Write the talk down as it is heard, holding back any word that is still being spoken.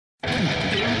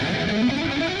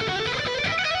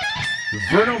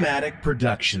Vernomatic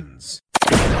Productions.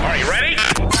 Are you ready?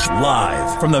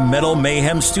 Live from the Metal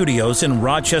Mayhem Studios in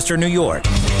Rochester, New York.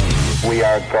 We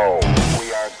are gold.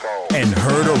 And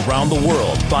heard around the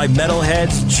world by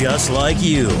metalheads just like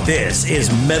you. This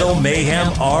is Metal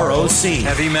Mayhem ROC.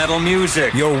 Heavy metal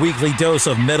music. Your weekly dose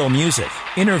of metal music,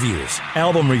 interviews,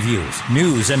 album reviews,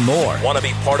 news, and more. Want to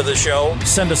be part of the show?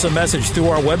 Send us a message through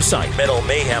our website,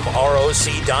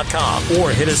 metalmayhemroc.com,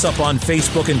 or hit us up on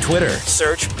Facebook and Twitter.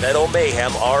 Search Metal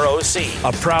Mayhem ROC.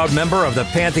 A proud member of the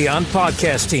Pantheon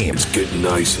podcast team. It's getting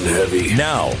nice and heavy.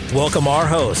 Now, welcome our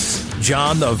hosts,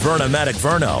 John the Vernomatic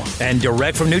Verno, and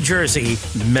direct from New Jersey,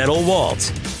 Metal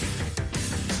Walt.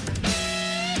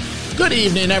 Good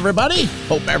evening, everybody.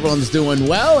 Hope everyone's doing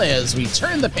well as we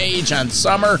turn the page on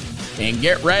summer and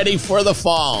get ready for the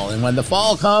fall. And when the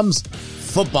fall comes,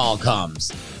 football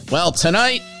comes. Well,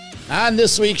 tonight on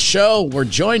this week's show, we're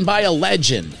joined by a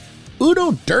legend,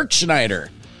 Udo Dirkschneider,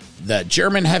 the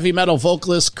German heavy metal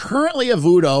vocalist currently of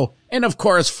Udo, and of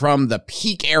course from the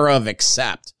peak era of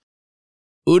Accept.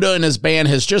 Udo and his band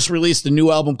has just released a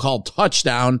new album called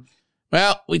Touchdown.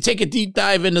 Well, we take a deep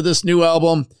dive into this new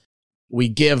album. We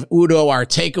give Udo our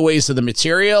takeaways of the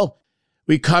material.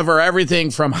 We cover everything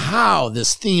from how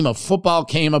this theme of football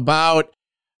came about,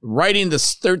 writing the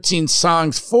 13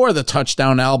 songs for the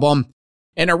Touchdown album,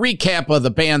 and a recap of the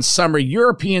band's summer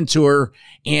European tour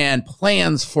and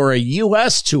plans for a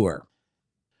U.S. tour.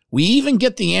 We even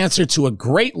get the answer to a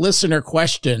great listener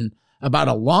question about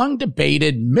a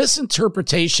long-debated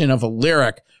misinterpretation of a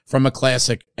lyric from a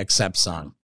classic Accept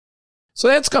song. So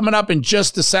that's coming up in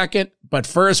just a second, but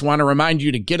first, want to remind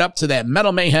you to get up to that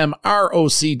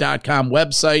metalmayhemroc.com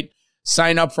website,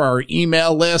 sign up for our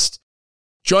email list,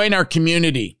 join our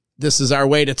community. This is our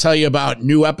way to tell you about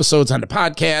new episodes on the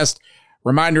podcast,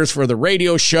 reminders for the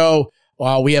radio show.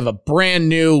 We have a brand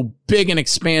new, big and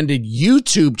expanded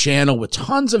YouTube channel with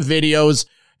tons of videos,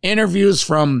 interviews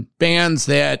from bands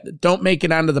that don't make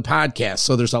it onto the podcast.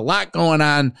 So there's a lot going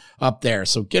on up there.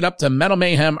 So get up to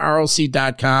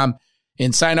metalmayhemroc.com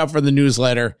and sign up for the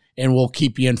newsletter, and we'll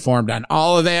keep you informed on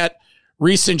all of that.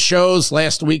 Recent shows.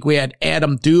 Last week we had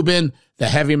Adam Dubin, the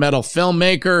heavy metal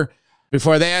filmmaker.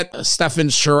 Before that, Stefan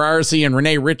Shirazi and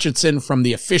Renee Richardson from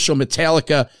the official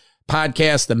Metallica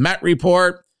podcast, The Met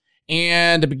Report.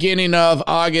 And the beginning of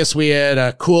August, we had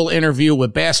a cool interview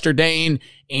with Bastardane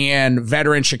and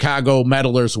veteran Chicago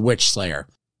metalers Witchslayer.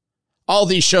 All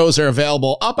these shows are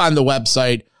available up on the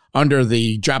website under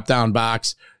the drop-down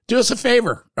box. Do us a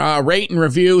favor, rate and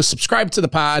review, subscribe to the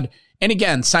pod, and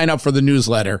again, sign up for the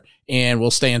newsletter, and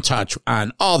we'll stay in touch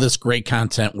on all this great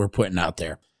content we're putting out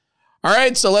there. All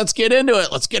right, so let's get into it.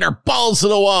 Let's get our balls to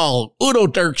the wall. Udo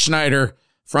Dirkschneider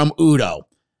from Udo.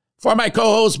 For my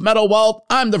co-host, Metal Walt,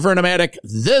 I'm the Vernomatic.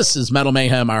 This is Metal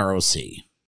Mayhem ROC.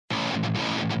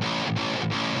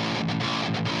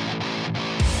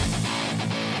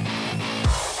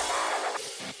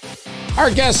 Our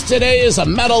guest today is a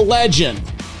metal legend.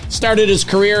 Started his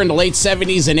career in the late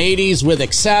 70s and 80s with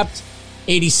Accept.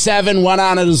 87 went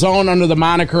on his own under the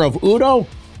moniker of Udo.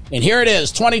 And here it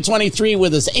is, 2023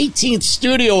 with his 18th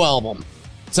studio album.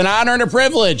 It's an honor and a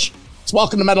privilege. Let's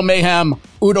welcome to Metal Mayhem,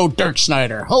 Udo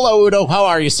Dirkschneider. Hello, Udo. How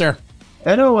are you, sir?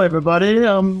 Hello, everybody.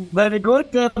 Very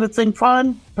good. Everything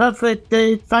fine. Perfect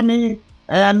day, funny,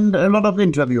 and a lot of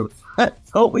interviews.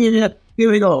 So here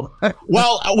we go.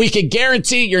 Well, we can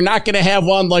guarantee you're not going to have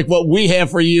one like what we have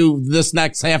for you this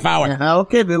next half hour.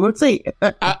 Okay, we will see.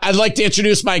 I'd like to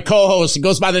introduce my co-host. He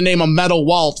goes by the name of Metal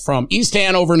Walt from East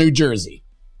Hanover, New Jersey.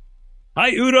 Hi,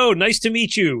 Udo. Nice to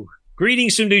meet you.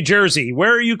 Greetings from New Jersey.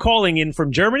 Where are you calling in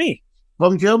from, Germany?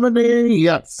 From Germany,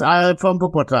 yes. I'm from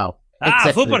Wuppertal.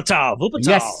 Exactly. Wuppertal.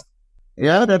 Yes.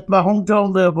 Yeah, that's my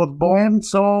hometown where I was born,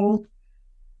 so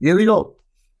here we go.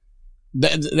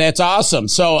 That's awesome.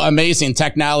 So amazing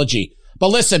technology. But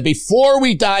listen, before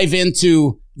we dive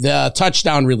into the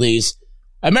Touchdown release,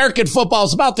 American football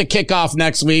is about to kick off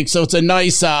next week, so it's a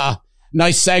nice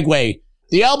segue.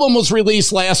 The album was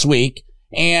released last week,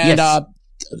 and yes.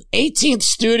 18th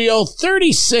studio,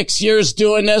 36 years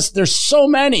doing this. There's so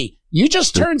many. You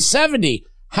just turned 70.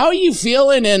 How are you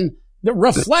feeling? And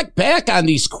reflect back on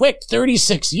these quick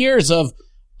 36 years of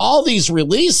all these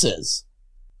releases.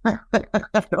 Oh,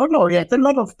 no, yeah, it's a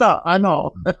lot of stuff, I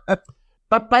know.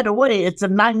 But by the way, it's a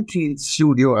 19th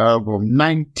studio album.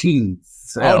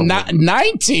 19th. Oh,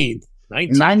 19th.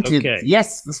 19th, okay.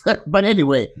 Yes. But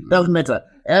anyway, doesn't matter.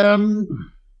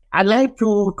 I like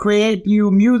to create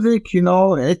new music, you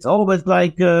know. It's always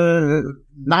like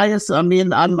nice. I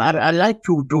mean, I like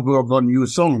to work on new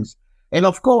songs. And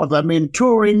of course, I mean,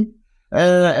 touring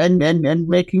and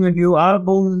making a new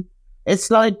album.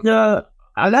 It's like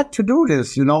I like to do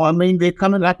this, I mean, we're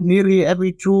coming up nearly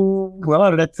every two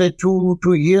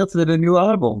years with a new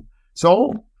album.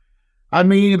 So, I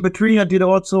mean, in between, I did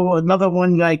also another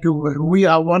one like We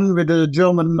Are One with the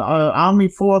German Army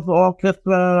Fourth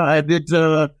Orchestra. I did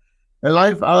a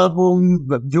live album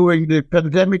during the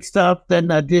pandemic stuff.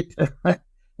 Then I did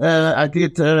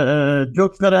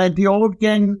Dirkschneider and the Old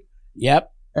Gang.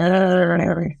 Yep.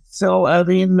 So, I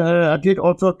mean, I did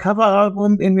also a cover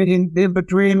album in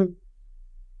between.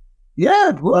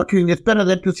 Yeah, working. It's better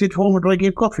than to sit home and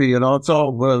drinking coffee,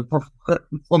 So,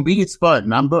 for me, it's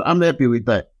fun. I'm happy with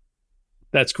that.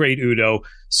 That's great, Udo.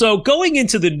 So going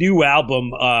into the new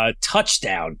album,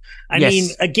 Touchdown, I mean,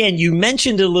 again, you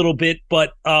mentioned a little bit,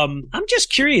 but I'm just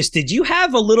curious, did you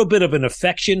have a little bit of an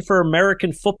affection for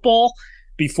American football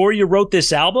before you wrote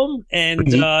this album? And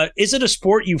is it a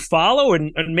sport you follow?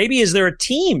 And maybe is there a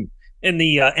team in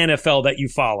the NFL that you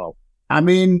follow? I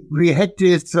mean, we had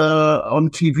this on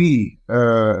TV,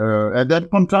 and then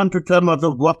from time to time I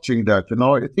was watching that,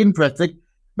 it's interesting.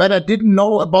 But I didn't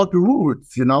know about the rules,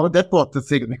 that was the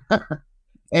thing.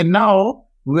 And now,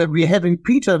 we're having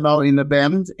Peter now in the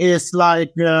band, it's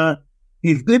like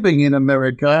he's living in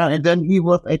America, and then he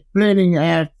was explaining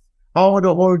how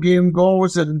the whole game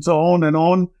goes and so on and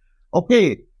on.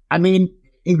 Okay, I mean,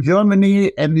 in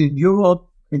Germany and in Europe,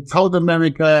 in South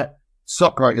America,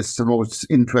 soccer is the most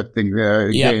interesting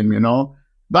game,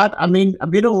 But, I mean,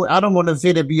 I don't want to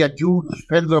say that we are huge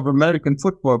fans of American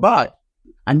football, but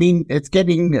I mean, it's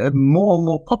getting more and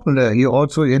more popular here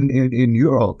also in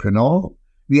Europe,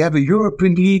 We have a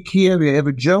European league here, we have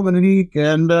a German league,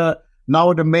 and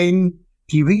now the main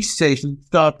TV station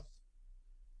start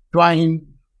trying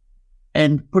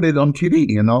and put it on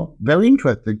TV, Very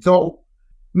interesting. So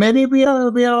maybe we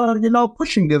are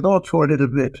pushing this also a little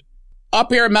bit. Up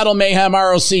here at Metal Mayhem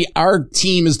ROC, our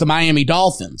team is the Miami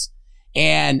Dolphins.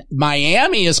 And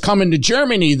Miami is coming to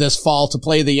Germany this fall to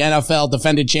play the NFL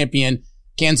defending champion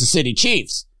Kansas City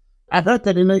Chiefs. I heard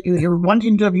that in one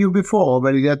interview before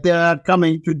already that they are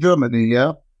coming to Germany,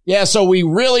 yeah? Yeah, so we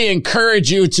really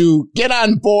encourage you to get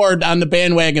on board on the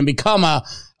bandwagon, become a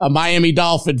Miami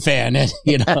Dolphin fan,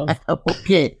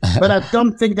 Okay, but I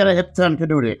don't think that I have time to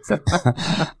do this.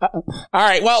 All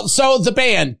right, well, so the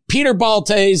band, Peter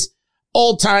Baltes,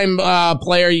 old-time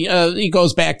player, he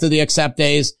goes back to the Accept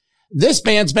days. This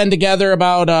band's been together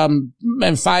about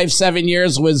 5-7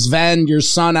 years with Sven, your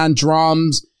son, on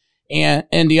drums, and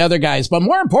the other guys. But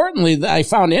more importantly, I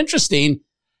found interesting,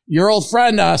 your old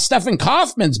friend Stefan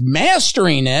Kaufman's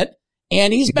mastering it,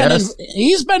 and he's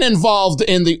been involved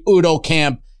in the Udo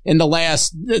camp in the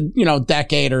last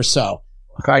decade or so.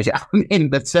 Right, I mean,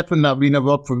 but Stefan, I've been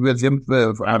worked with him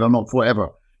for, I don't know,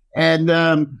 forever,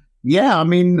 and. Yeah, I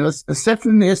mean,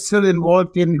 Stefan is still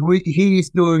involved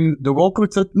he's doing the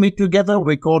vocals with me together,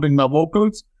 recording my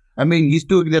vocals. I mean, he's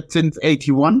doing that since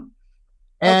 81.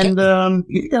 And,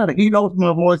 he knows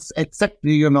my voice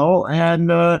exactly,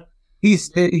 and,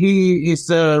 he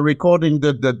is recording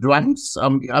the drums.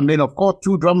 I mean, of course,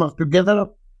 two drummers together.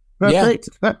 Perfect.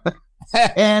 Yeah.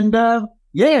 And,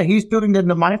 he's doing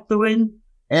the mastering.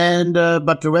 And,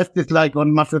 but the rest is like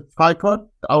on Marcel Freikott,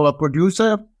 our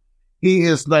producer.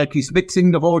 He's mixing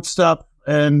the whole stuff.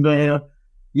 And,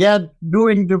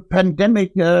 during the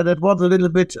pandemic, that was a little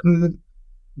bit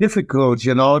difficult,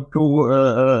 to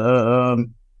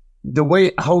the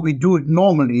way how we do it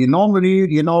normally. Normally,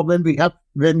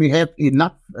 when we have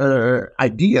enough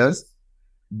ideas,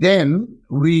 then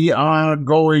we are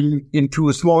going into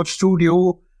a small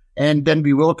studio and then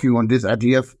we working on these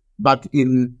ideas, but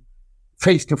in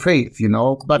face to face,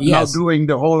 But now doing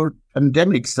the whole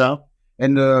pandemic stuff,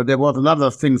 and there was a lot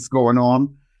of things going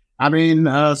on. I mean,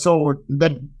 so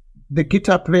that the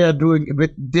guitar player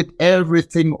did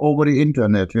everything over the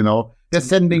internet, They're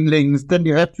sending links, then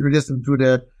you have to listen to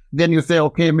that. Then you say,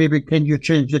 okay, maybe can you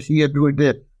change it here, do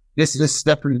it? This is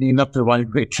definitely not the right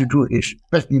way to do it,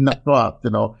 especially not for us,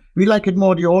 We like it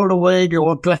more the older way, the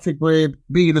old classic way,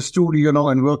 be in a studio,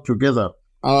 and work together.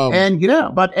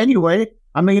 But anyway,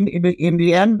 I mean, in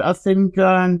the end, I think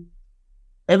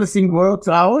everything works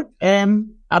out,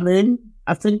 and I mean,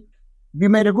 I think we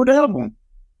made a good album.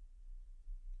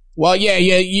 Well,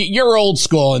 you're old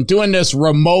school, and doing this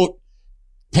remote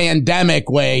pandemic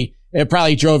way, it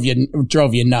probably drove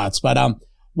you nuts. But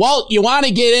Walt, you want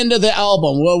to get into the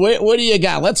album? Well, what do you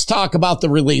got? Let's talk about the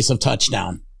release of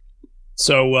Touchdown.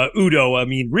 So, Udo, I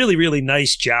mean, really, really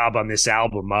nice job on this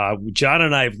album. John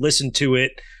and I have listened to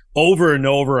it over and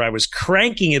over. I was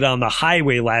cranking it on the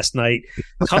highway last night,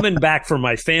 coming back from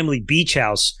my family beach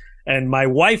house, and my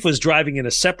wife was driving in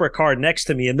a separate car next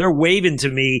to me, and they're waving to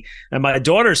me, and my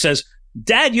daughter says,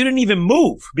 Dad, you didn't even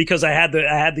move because I had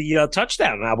the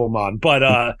Touchdown album on.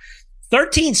 But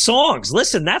 13 songs.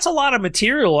 Listen, that's a lot of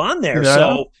material on there.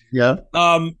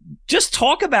 Just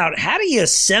talk about how do you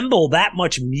assemble that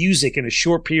much music in a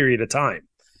short period of time?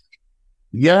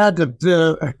 Yeah,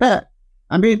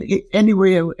 I mean,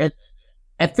 anyway,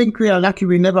 I think we are lucky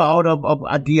we never out of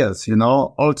ideas,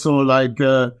 Also,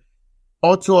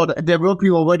 also they're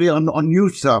working already on new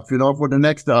stuff, for the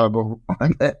next album.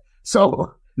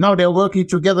 So now they're working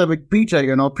together with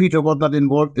Peter, Peter was not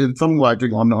involved in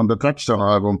songwriting on the Touchdown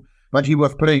album, but he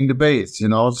was playing the bass,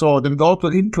 So that's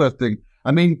also interesting.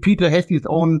 I mean, Peter has his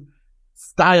own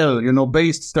style,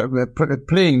 bass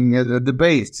playing the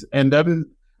bass, and then.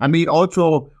 I mean,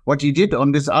 also what he did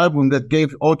on this album that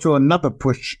gave also another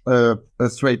push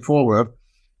straightforward.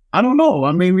 I don't know.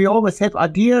 I mean, we always have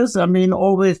ideas. I mean,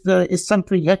 always is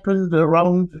something happens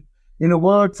around in the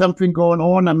world, something going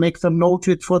on. I make some notes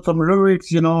for some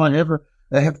lyrics, I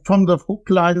have tons of hook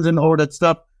lines and all that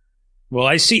stuff. Well,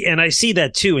 I see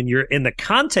that too in the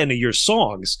content of your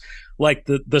songs, like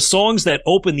the songs that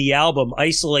open the album,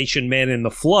 Isolation Man and The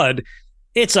Flood.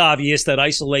 It's obvious that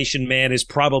Isolation Man is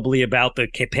probably about the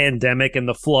pandemic and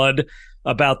the flood,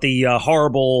 about the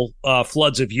horrible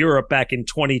floods of Europe back in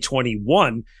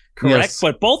 2021, correct? Yes.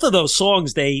 But both of those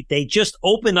songs, they just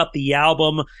open up the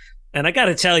album. And I got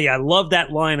to tell you, I love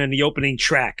that line on the opening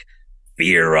track,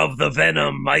 Fear of the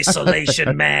Venom,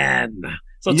 Isolation Man.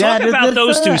 So talk about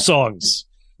those two songs.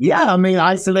 Yeah, I mean,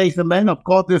 Isolation Man, of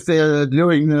course, is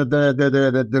during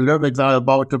the lyrics are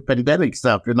about the pandemic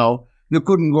stuff, You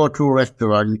couldn't go to a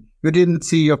restaurant. You didn't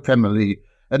see your family.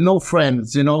 And no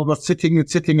friends, was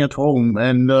sitting at home.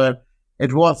 And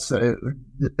it was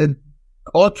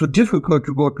also difficult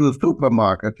to go to a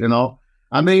supermarket,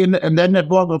 I mean, and then it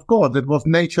was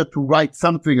nature to write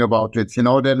something about it,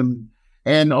 Then,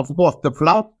 and of course, the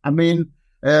flood, I mean,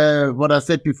 what I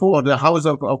said before, the house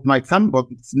of my son was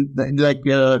like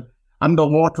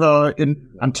underwater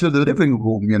until the living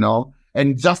room,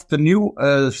 And just the new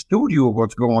studio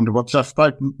was going. It was just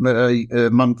 5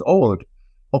 months old.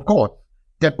 Of course,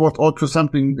 that was also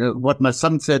something what my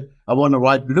son said. I want to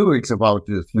write lyrics about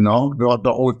this, the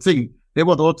whole thing. There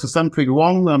was also something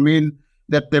wrong. I mean,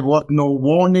 that there was no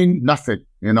warning, nothing,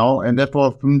 and that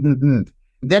was.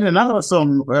 Then another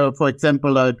song, for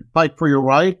example, like "Fight for Your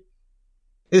Right,"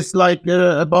 is like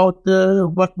about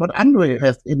what Andre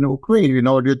has in Ukraine,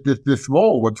 this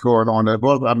war what's going on. It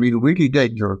was, I mean, really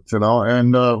dangerous,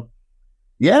 And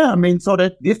I mean, so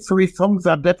that these 3 songs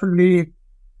are definitely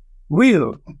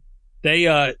real. They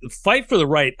Fight for the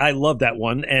Right. I love that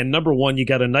one. And number one, you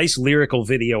got a nice lyrical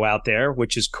video out there,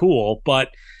 which is cool. But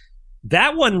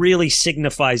that one really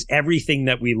signifies everything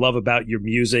that we love about your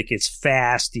music. It's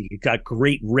fast. You got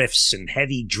great riffs and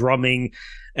heavy drumming.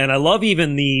 And I love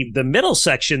even the middle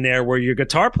section there where your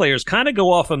guitar players kind of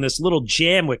go off on this little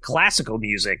jam with classical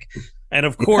music. And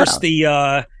of course,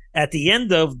 at the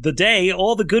end of the day,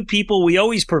 all the good people, we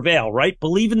always prevail, right?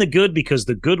 Believe in the good because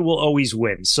the good will always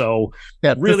win. So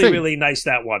really nice,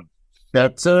 that one.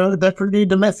 That's really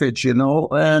the message,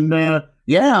 And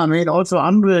I mean, also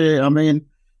Andre, I mean,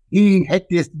 he had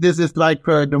this is like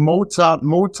the Mozart,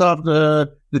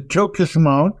 the Turkish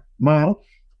mouth.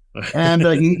 And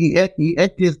he had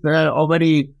this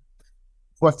already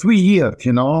for 3 years,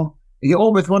 He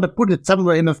always wanted to put it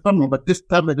somewhere in the song, but this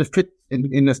time it fit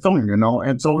in the song,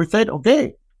 And so we said,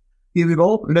 okay, here we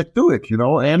go, let's do it,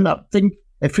 And I think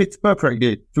it fits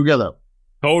perfectly together.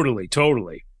 Totally.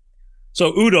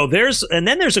 So Udo, there's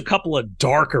a couple of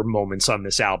darker moments on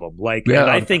this album. And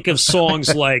I think of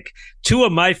songs like 2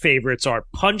 of my favorites are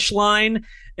Punchline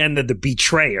and the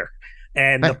Betrayer.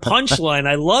 And the punchline,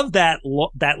 I love that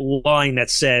line that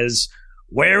says,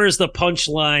 "Where is the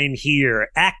punchline here?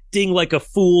 Acting like a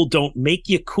fool don't make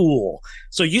you cool."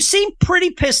 So you seem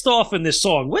pretty pissed off in this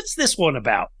song. What's this one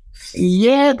about?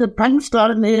 Yeah, the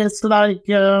punchline is like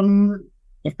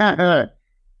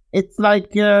it's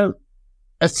like a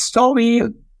story,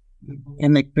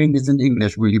 and I think it's in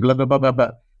English, really. Blah blah blah blah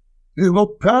blah. The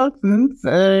persons,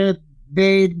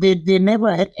 they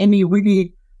never had any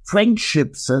really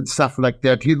friendships and stuff like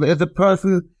that. The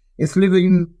person is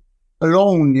living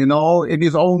alone, in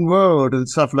his own world and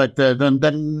stuff like that. And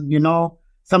then,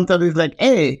 sometimes it's like,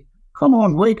 hey, come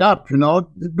on, wake up,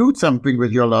 do something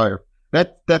with your life.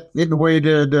 That's in a way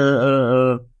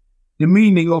the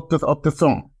meaning of the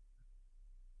song.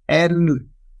 And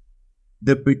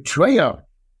the Betrayer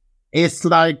is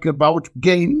like about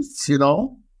games,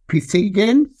 PC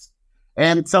games.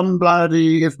 And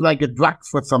somebody is like a drug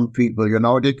for some people,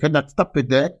 they cannot stop with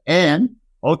that. And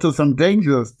also some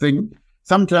dangerous thing.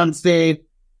 Sometimes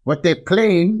what they're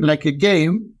playing like a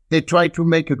game they try to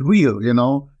make it real,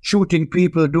 shooting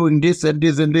people, doing this and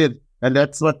this and this. And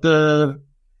that's what the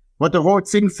whole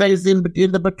thing says in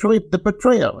the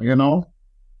betrayal,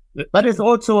 But it's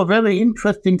also a very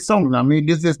interesting song. I mean,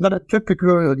 this is not a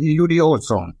typical UDO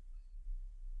song.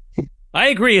 I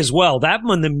agree as well. That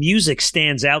one, the music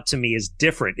stands out to me as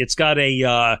different. It's got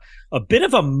a bit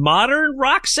of a modern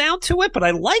rock sound to it, but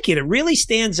I like it. It really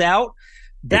stands out.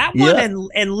 That one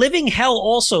and Living Hell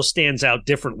also stands out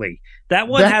differently. That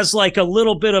one has like a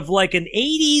little bit of like an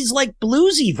 80s like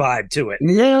bluesy vibe to it.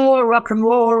 Yeah, rock and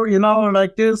roll,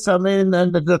 like this. I mean,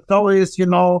 and the story is,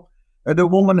 the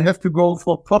woman has to go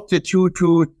for prostitute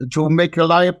to make her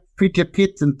life, feed her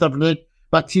kids and stuff like that.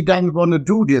 But she doesn't want to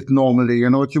do this normally,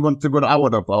 She wants to go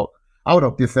out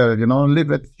of this area,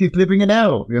 she's living in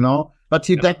hell, But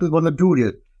she doesn't want to do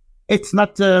this. It's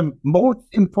not the most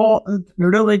important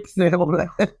lyrics,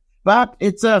 but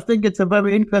I think it's a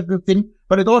very interesting thing.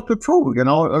 But it's also true, a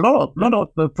lot of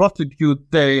the prostitutes,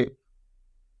 they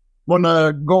want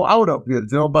to go out of it,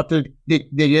 but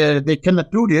they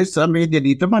cannot do this. I mean, they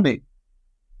need the money.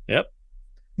 Yep.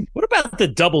 What about the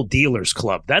Double Dealers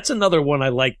Club? That's another one I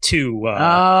like too.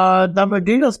 Double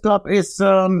Dealers Club is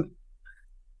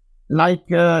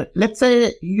let's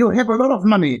say you have a lot of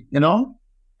money,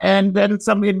 and then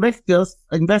some investors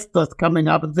coming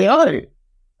up and say, oh,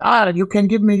 you can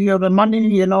give me the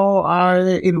money,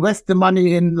 I invest the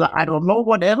money in, I don't know,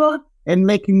 whatever, and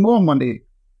making more money.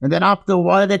 And then after a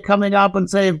while, they're coming up and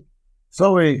say,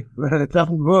 sorry, it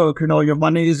doesn't work, your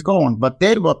money is gone. But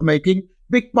they were making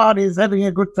big parties, having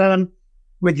a good time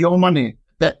with your money.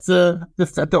 That's the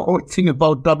whole thing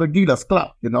about Double Dealers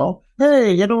Club,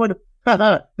 Hey, you know what?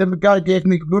 The guy gave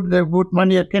me good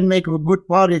money. I can make a good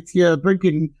party here,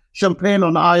 drinking champagne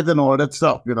on ice and all that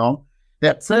stuff,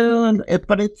 That's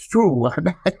but it's true.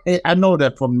 I know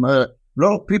that from a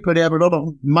lot of people. They have a lot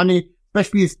of money,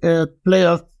 especially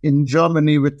players in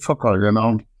Germany with soccer,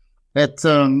 That's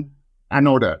I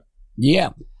know that. Yeah.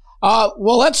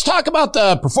 Well, let's talk about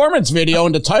the performance video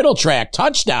and the title track,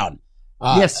 Touchdown.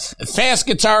 Yes. Fast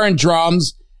guitar and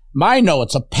drums. My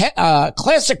notes, a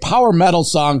classic power metal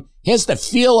song, has the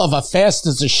feel of a Fast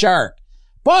as a Shark.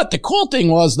 But the cool thing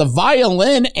was the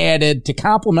violin added to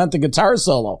complement the guitar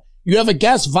solo. You have a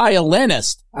guest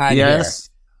violinist on here.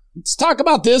 Let's talk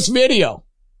about this video.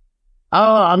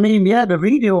 I mean, the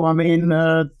video,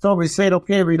 so we said,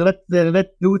 okay, let's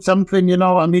do something,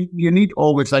 I mean, you need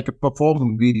always like a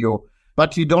performance video,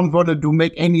 but you don't want to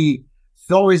make any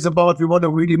stories about, we want to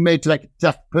really make like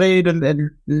just play it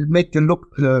and make it look,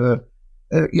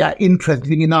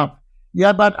 interesting enough.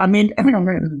 Yeah, but I mean,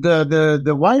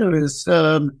 the wireless,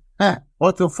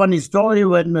 also funny story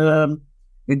when,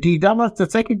 D. Damas, the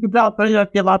second guitar player,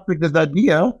 came up with this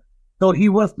idea. So he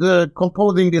was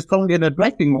composing this song in a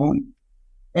dressing room.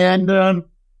 And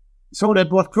so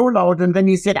that was so loud. And then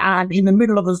he said, in the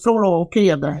middle of a solo,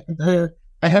 okay,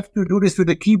 I have to do this with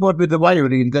the keyboard with the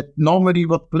violin that normally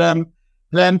was planned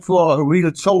for a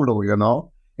real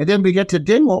solo, And then we get a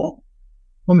demo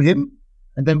from him.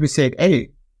 And then we said,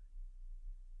 hey,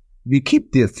 we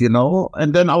keep this,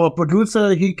 And then our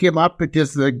producer, he came up with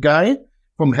this guy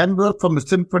from Hamburg, from the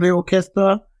symphony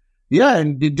orchestra. Yeah,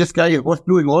 and this guy was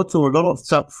doing also a lot of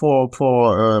stuff for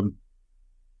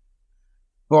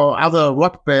other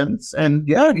rock bands. And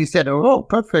yeah, he said, oh,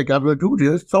 perfect, I will do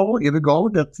this. So here we go,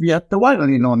 we have the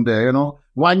violin on there,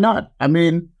 Why not? I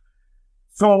mean,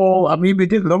 we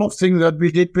did a lot of things that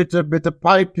we did with the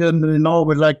pipe and,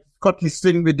 with like Scottish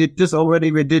thing, we did this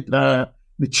already, we did the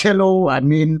cello.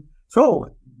 So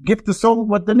give the song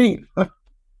what they need.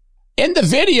 In the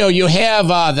video, you have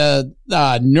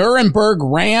the Nuremberg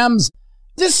Rams.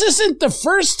 This isn't the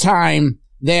first time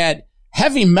that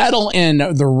heavy metal and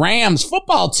the Rams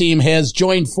football team has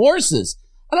joined forces.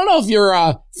 I don't know if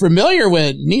you're familiar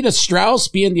with Nita Strauss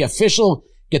being the official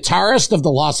guitarist of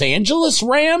the Los Angeles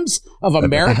Rams of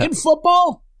American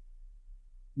football.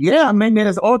 Yeah,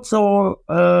 there's also,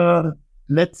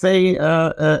 let's say,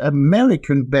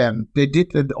 American band. They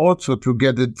did it also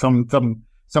together, some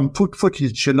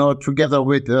footage, together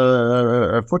with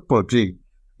a football team.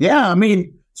 Yeah,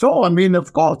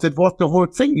 of course, it was the whole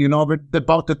thing,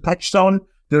 about the touchdown,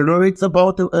 the lyrics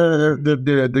about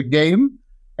the game,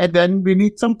 and then we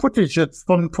need some footage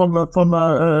from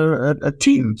a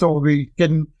team. So we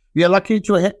are lucky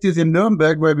to have this in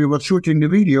Nuremberg where we were shooting the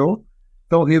video.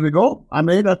 So here we go. I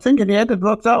think in the end it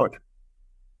works out.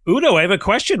 Udo, I have a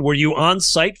question. Were you on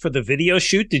site for the video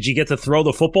shoot? Did you get to throw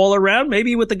the football around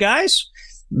maybe with the guys?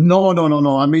 No.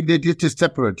 They did this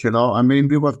separate,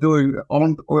 we were doing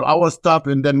all our stuff,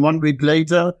 and then 1 week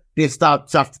later, they start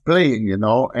just playing,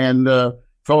 and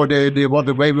so they were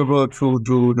available to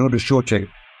do the shooting.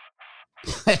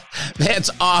 That's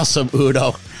awesome,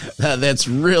 Udo. That's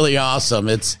really awesome.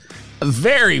 It's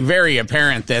very, very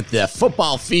apparent that the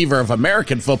football fever of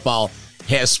American football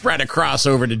has spread across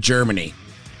over to Germany.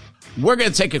 We're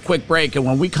going to take a quick break, and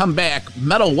when we come back,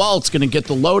 Metal Walt's going to get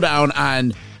the lowdown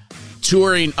on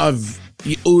touring of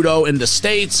Udo in the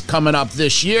States coming up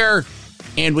this year,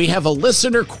 and we have a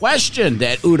listener question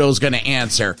that Udo's going to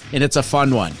answer, and it's a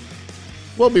fun one.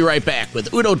 We'll be right back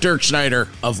with Udo Dirkschneider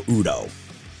of Udo.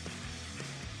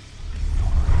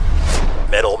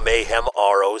 Metal Mayhem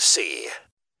ROC.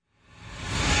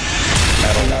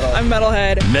 I'm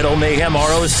Metalhead. Metal Mayhem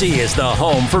ROC is the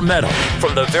home for metal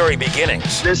from the very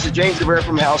beginnings. This is James DeVere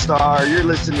from Hellstar. You're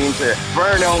listening to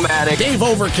Burnomatic. Dave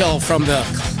Overkill from the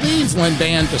Cleveland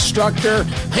band Destructor.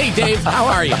 Hey, Dave, how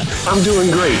are you? I'm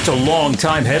doing great. To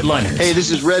longtime headliners. Hey,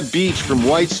 this is Red Beach from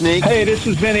Whitesnake. Hey, this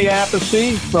is Vinny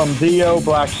Appice from Dio,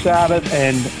 Black Sabbath,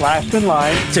 and Last in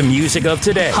Line. To music of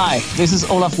today. Hi, this is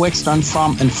Olaf Wickstrand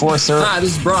from Enforcer. Hi,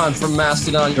 this is Braun from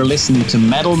Mastodon. You're listening to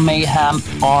Metal Mayhem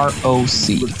ROC.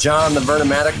 With John the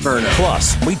Vernomatic Burner.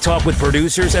 Plus, we talk with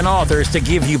producers and authors to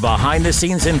give you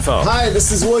behind-the-scenes info. Hi,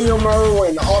 this is William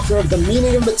Irwin, author of The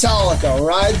Meaning of Metallica,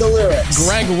 Ride the Lyrics.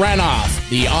 Greg Renoff,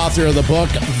 the author of the book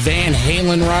Van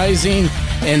Halen Rising,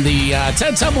 and the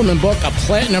Ted Templeman book, A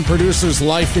Platinum Producer's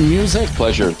Life in Music.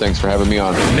 Pleasure. Thanks for having me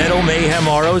on. Metal Mayhem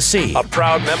ROC, a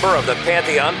proud member of the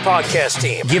Pantheon podcast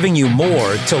team, giving you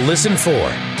more to listen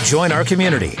for. Join our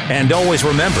community, and always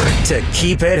remember to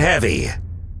keep it heavy.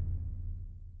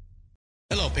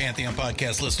 Hello, Pantheon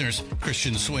podcast listeners.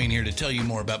 Christian Swain here to tell you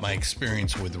more about my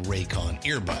experience with Raycon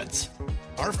earbuds.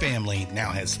 Our family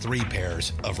now has 3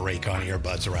 pairs of Raycon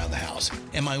earbuds around the house,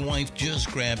 and my wife just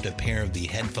grabbed a pair of the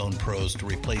Headphone Pros to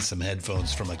replace some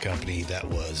headphones from a company that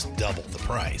was double the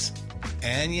price.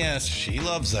 And yes, she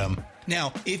loves them.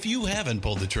 Now, if you haven't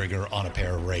pulled the trigger on a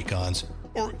pair of Raycons,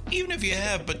 or even if you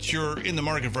have, but you're in the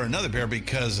market for another pair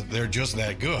because they're just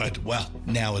that good, well,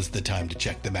 now is the time to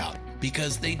check them out,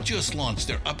 because they just launched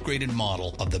their upgraded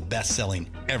model of the best-selling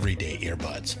everyday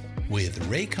earbuds. With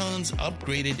Raycon's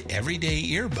upgraded everyday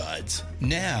earbuds,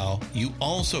 now you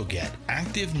also get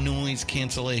active noise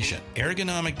cancellation,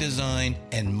 ergonomic design,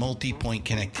 and multi-point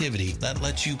connectivity that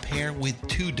lets you pair with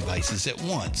 2 devices at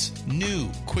once. New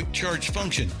quick charge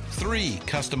function, 3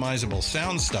 customizable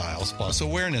sound styles, plus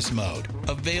awareness mode.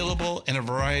 Available in a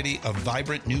variety of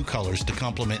vibrant new colors to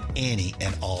complement any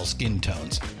and all skin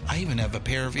tones. I even have a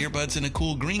pair of earbuds in a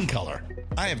cool green color.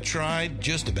 I have tried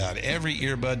just about every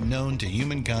earbud known to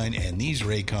humankind, and these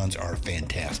Raycons are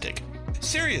fantastic.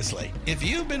 Seriously, if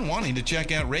you've been wanting to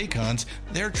check out Raycons,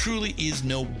 there truly is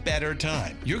no better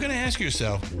time. You're going to ask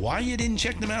yourself why you didn't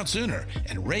check them out sooner,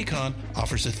 and Raycon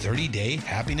offers a 30-day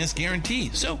happiness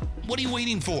guarantee. So what are you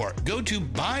waiting for? Go to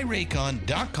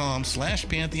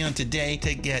buyraycon.com/Pantheon today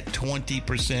to get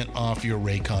 20% off your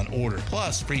Raycon order,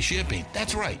 plus free shipping.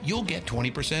 That's right, you'll get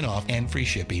 20% off and free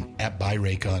shipping at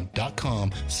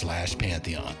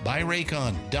buyraycon.com/Pantheon.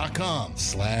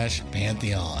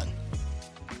 buyraycon.com/Pantheon.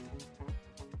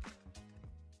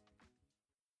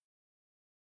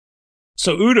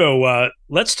 So, Udo,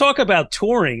 let's talk about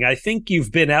touring. I think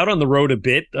you've been out on the road a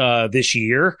bit this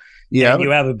year. Yeah. And you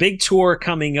have a big tour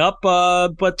coming up,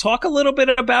 but talk a little bit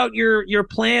about your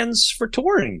plans for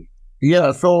touring.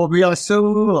 Yeah, so we are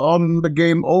still on the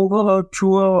Game Over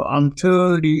tour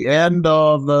until the end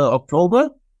of October.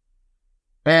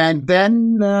 And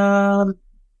then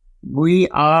we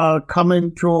are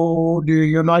coming to the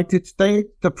United States.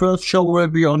 The first show will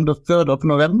be on the 3rd of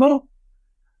November.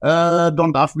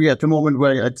 Don't ask me at the moment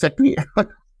where exactly. I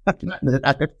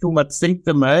have too much things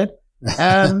in my head.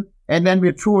 And then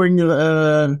we're touring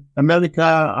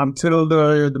America until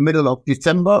the middle of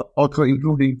December, also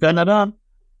including Canada.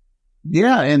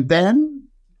 Yeah, and then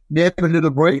we have a little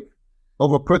break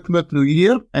over Christmas, New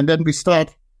Year, and then we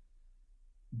start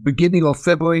beginning of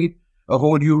February, a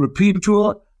whole European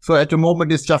tour. So at the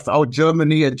moment it's just out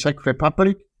Germany and Czech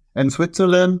Republic and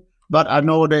Switzerland. But I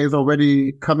know there is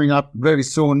already coming up very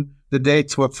soon the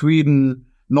dates for Sweden,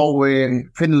 Norway,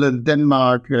 Finland,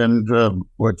 Denmark, and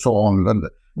so on. And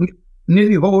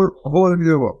nearly whole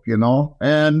Europe, you know.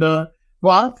 And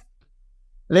what,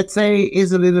 let's say,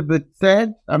 is a little bit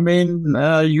sad. I mean,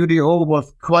 UDO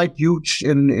was quite huge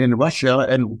in Russia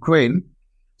and Ukraine.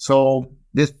 So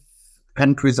these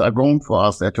countries are gone for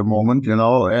us at the moment, you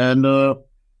know. And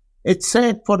it's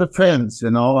sad for the fans,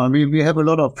 you know. I mean, we have a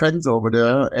lot of friends over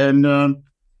there, and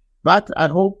but I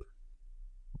hope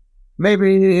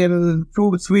maybe in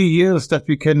 2-3 years that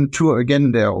we can tour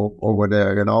again there over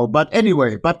there, you know. But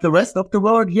anyway, but the rest of the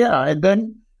world, yeah. And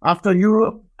then after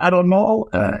Europe, I don't know.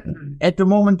 At the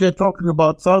moment, they're talking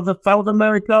about South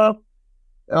America,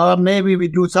 maybe we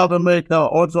do South America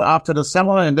also after the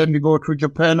summer, and then we go to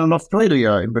Japan and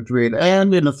Australia in between.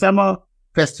 And in the summer,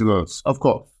 festivals, of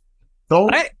course. So,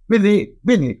 busy.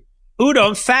 Udo,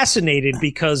 I'm fascinated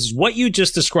because what you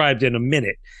just described in a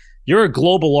minute, you're a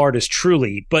global artist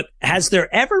truly, but has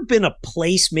there ever been a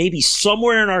place maybe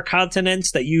somewhere in our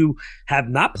continents that you have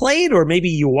not played or maybe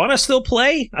you want to still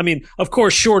play? I mean, of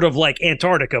course, short of like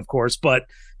Antarctica, of course, but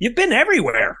you've been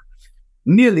everywhere.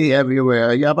 Nearly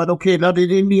everywhere, yeah, but okay, not in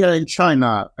India and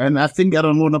China, and I think I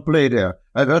don't want to play there.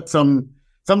 I heard some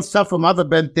stuff from other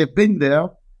bands, they've been there,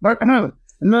 but no,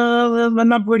 I'm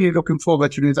not really looking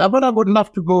forward to this. But I would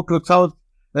love to go to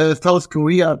South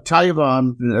Korea,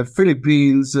 Taiwan,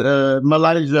 Philippines,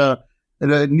 Malaysia,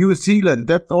 New Zealand.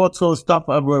 That's also stuff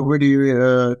I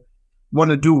really want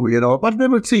to do, you know. But we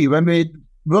will see. When we're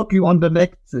working on the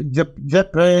next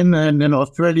Japan and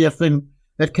Australia thing,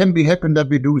 that can be happen that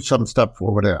we do some stuff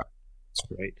over there. That's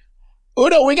great.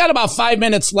 Udo, we got about 5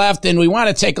 minutes left, and we want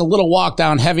to take a little walk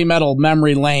down heavy metal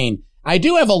memory lane. I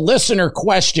do have a listener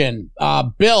question.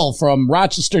 Bill from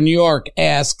Rochester, New York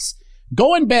asks,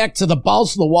 going back to the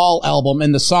Balls to the Wall album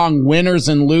and the song Winners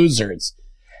and Losers,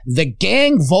 the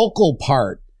gang vocal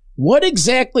part, what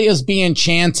exactly is being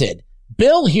chanted?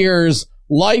 Bill hears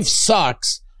life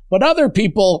sucks, but other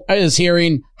people is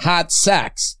hearing hot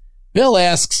sex. Bill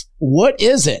asks, what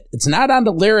is it? It's not on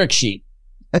the lyric sheet.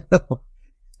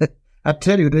 I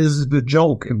tell you, this is the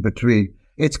joke in between.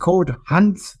 It's called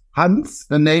Hans,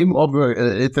 the name of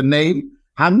it's a name,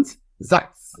 Hans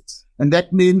Sachs. And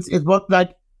that means it was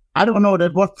like, I don't know,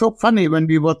 that was so funny when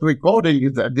we was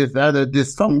recording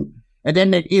this song. And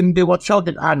then they were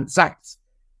shouting Hans Sachs.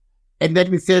 And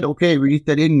then we said, okay, we leave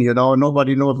that in, you know,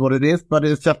 nobody knows what it is, but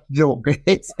it's just a joke.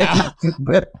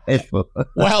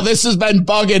 Well, this has been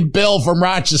bugging Bill from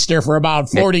Rochester for about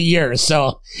 40 years,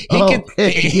 so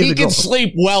he can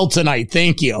sleep well tonight.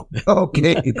 Thank you.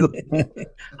 Okay.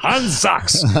 Hans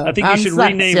Sachs. I think you should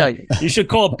rename, you should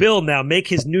call Bill now, make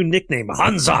his new nickname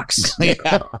Hans Sachs.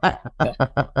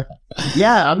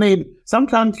 Yeah, I mean,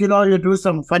 sometimes, you know, you do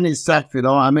some funny stuff, you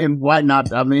know, I mean, why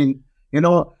not? I mean, you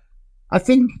know, I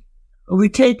think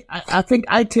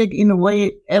I take in a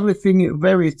way everything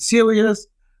very serious,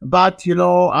 but, you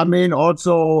know, I mean,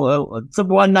 also,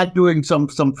 someone not doing some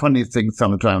funny things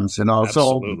sometimes, you know.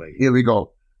 Absolutely. So here we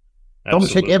go. Don't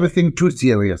take everything too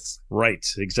serious. Right,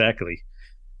 exactly.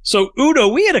 So, Udo,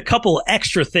 we had a couple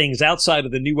extra things outside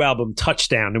of the new album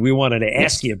Touchdown that we wanted to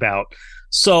ask you about.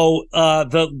 So,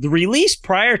 the release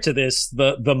prior to this,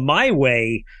 the My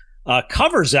Way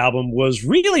covers album was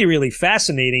really, really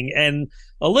fascinating. And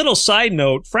a little side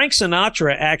note, Frank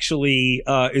Sinatra actually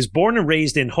is born and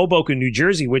raised in Hoboken, New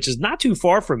Jersey, which is not too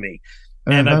far from me.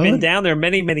 And I've been down there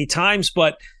many, many times.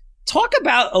 But talk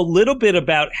about a little bit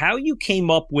about how you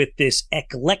came up with this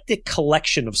eclectic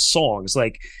collection of songs.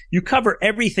 Like, you cover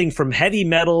everything from heavy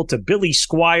metal to Billy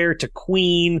Squier to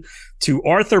Queen to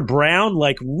Arthur Brown.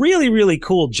 Like, really, really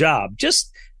cool job.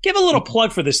 Just give a little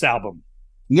plug for this album.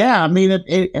 Yeah, I mean,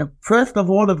 first of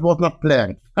all, it was not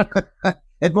planned.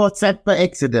 It was set by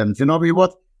accident. You know, it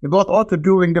was also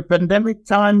during the pandemic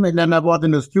time, and then I was in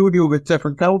the studio with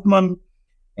Stefan Kaufmann,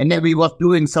 and then we was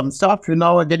doing some stuff, you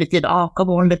know, and then he said, oh,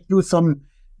 come on, let's do some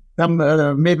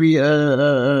maybe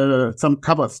some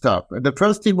cover stuff. And the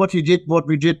first thing what we did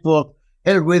was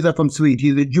Hellraiser from Sweet.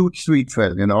 He's a huge Sweet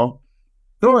fan, you know.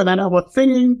 So, and then I was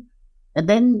singing, and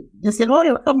then they said,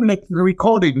 oh, I'm like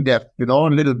recording that, you know, a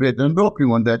little bit and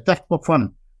working on that just for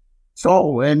fun.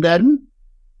 So, and then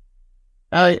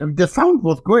the sound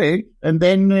was great, and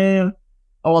then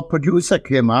our producer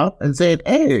came up and said,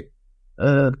 hey,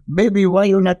 maybe why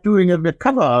you're not doing a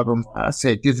cover album? I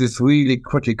said, this is really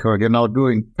critical, you know,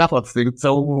 doing cover things,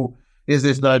 so is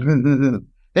this like...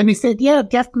 Then he said, yeah,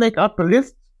 just make up a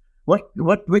list,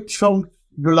 which songs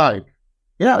you like.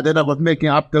 Yeah, then I was making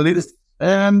up the list,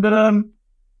 and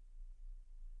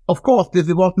of course,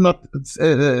 there was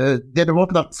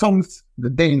not songs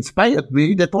that they inspired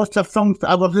me. That was just songs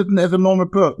I was listening as a normal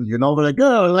person, you know, like,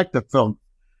 oh, I like that song.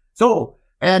 So,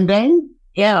 and then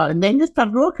you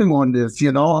start working on this,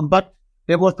 you know. But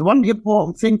there was one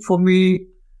important thing for me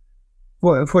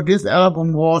for this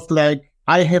album was like,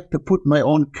 I have to put my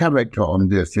own character on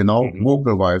this, you know,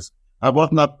 vocal-wise. I was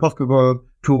not possible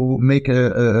to make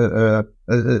the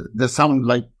sound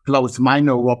like Klaus Meine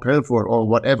or Rob Halford or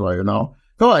whatever, you know.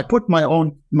 So I put my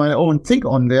own thing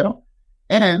on there,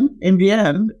 and in the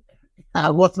end, I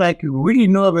was like really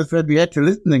nervous when we had the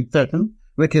listening session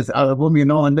with his album, you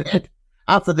know. And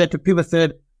after that, the people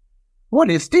said,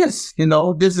 "What is this? You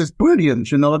know, this is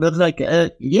brilliant." You know, that's like,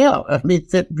 yeah. I mean,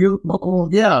 said,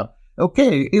 yeah,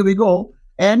 okay, here we go.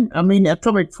 And I mean,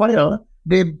 Atomic Fire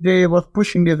they was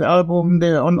pushing this album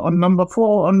there on number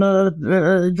 4 on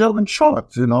the German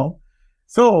charts,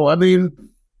 So, I mean,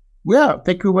 yeah,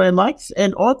 thank you very much.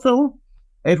 And also,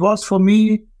 it was for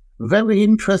me very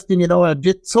interesting, I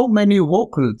did so many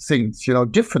vocal things,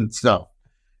 different stuff.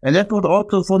 And that was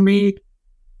also for me,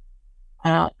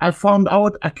 I found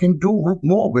out I can do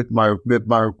more with my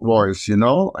voice,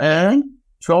 and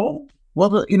so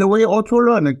was in a way also a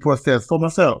learning process for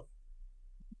myself.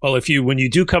 Well, when you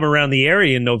do come around the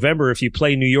area in November, if you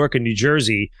play New York and New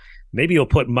Jersey, maybe you'll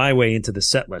put My Way into the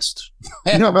set list.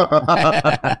 Maybe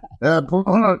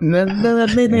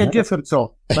a different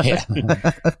song.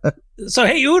 So,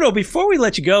 hey, Udo, before we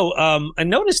let you go, I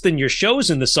noticed in your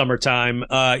shows in the summertime,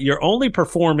 you're only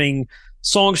performing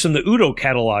songs from the Udo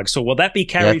catalog. So will that be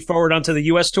carried forward onto the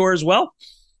U.S. tour as well?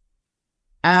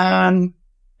 And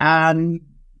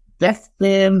that's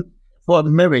for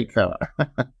America.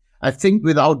 I think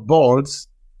without Balls,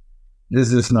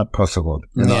 this is not possible.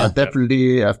 I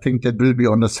think that will be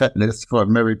on the set list for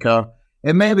America.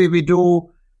 And maybe we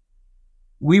will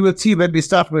see when we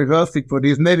start rehearsing for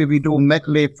this. Maybe we do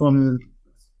medley from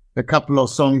a couple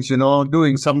of songs,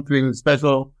 doing something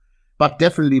special. But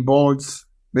definitely Balls.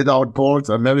 Without Balls,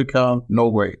 America, no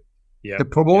way. Yeah. The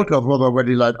promoter was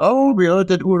already like, we heard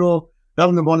that Udo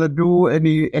doesn't want to do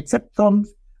any except songs.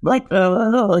 Like,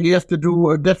 he has to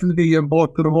do definitely a Balls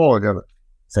to the Wall.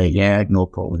 Say, no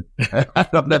problem. I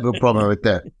don't have a problem with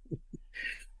that.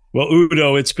 Well,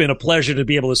 Udo, it's been a pleasure to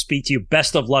be able to speak to you.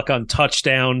 Best of luck on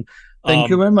Touchdown. Thank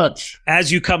you very much. As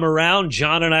you come around,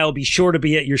 John and I will be sure to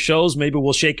be at your shows. Maybe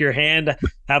we'll shake your hand,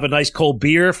 have a nice cold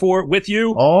beer with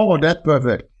you. Oh, that's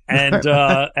perfect.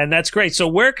 And that's great. So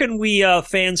where can we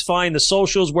fans find the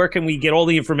socials? Where can we get all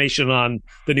the information on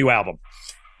the new album?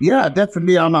 Yeah,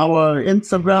 definitely on our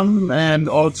Instagram and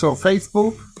also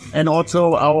Facebook and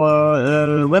also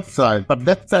our website. But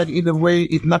website, in a way,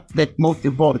 is not that most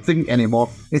important thing anymore.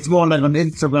 It's more like on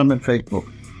Instagram and Facebook.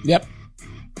 Yep.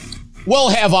 We'll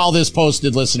have all this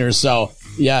posted, listeners, so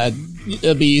yeah,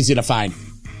 it'll be easy to find.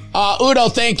 Udo,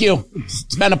 thank you.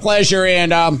 It's been a pleasure,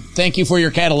 and thank you for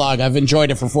your catalog. I've enjoyed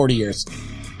it for 40 years.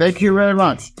 Thank you very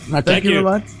much. Thank you very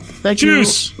much. Thank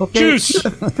Juice. you. Okay. Juice.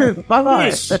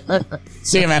 Bye-bye.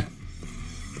 See you, man.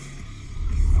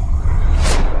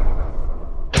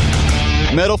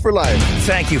 Metal for Life.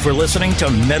 Thank you for listening to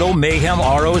Metal Mayhem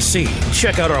ROC.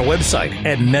 Check out our website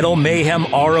at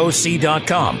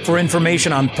metalmayhemroc.com for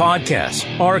information on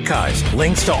podcasts, archives,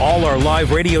 links to all our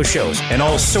live radio shows, and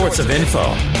all sorts of info.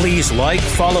 Please like,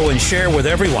 follow, and share with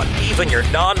everyone, even your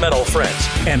non-metal friends.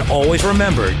 And always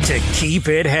remember to keep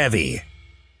it heavy.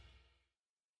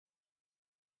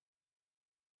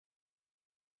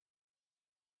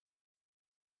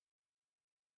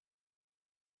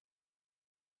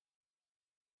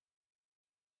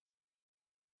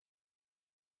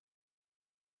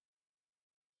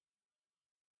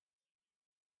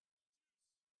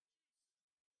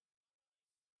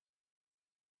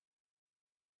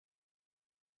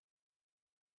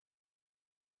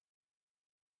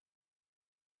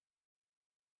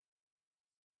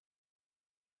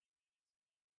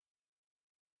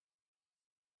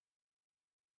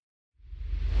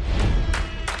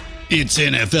 It's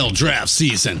NFL draft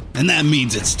season, and that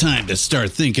means it's time to start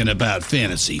thinking about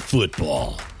fantasy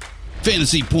football.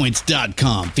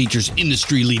 FantasyPoints.com features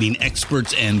industry-leading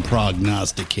experts and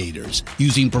prognosticators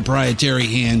using proprietary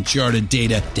hand-charted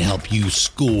data to help you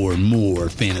score more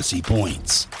fantasy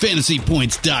points.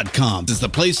 FantasyPoints.com is the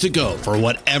place to go for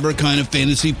whatever kind of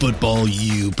fantasy football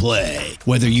you play.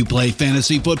 Whether you play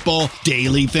fantasy football,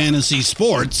 daily fantasy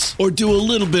sports, or do a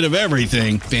little bit of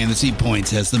everything, Fantasy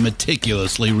Points has the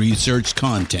meticulously researched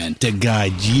content to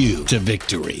guide you to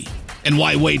victory. And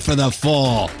why wait for the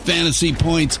fall? Fantasy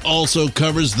Points also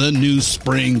covers the new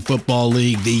spring football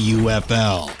league, the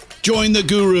UFL. Join the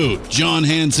guru, John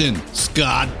Hansen,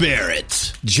 Scott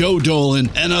Barrett, Joe Dolan,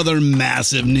 and other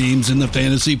massive names in the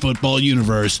fantasy football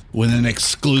universe with an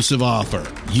exclusive offer.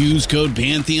 Use code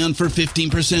Pantheon for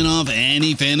 15% off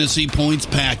any Fantasy Points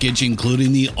package,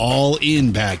 including the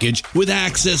all-in package, with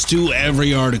access to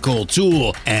every article,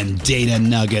 tool, and data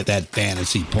nugget that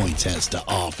Fantasy Points has to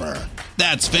offer.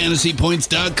 That's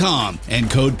FantasyPoints.com and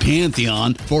code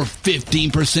Pantheon for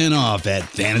 15% off at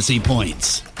Fantasy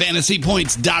Points.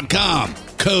 FantasyPoints.com,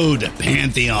 code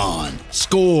Pantheon.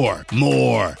 Score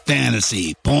more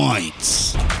fantasy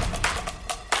points.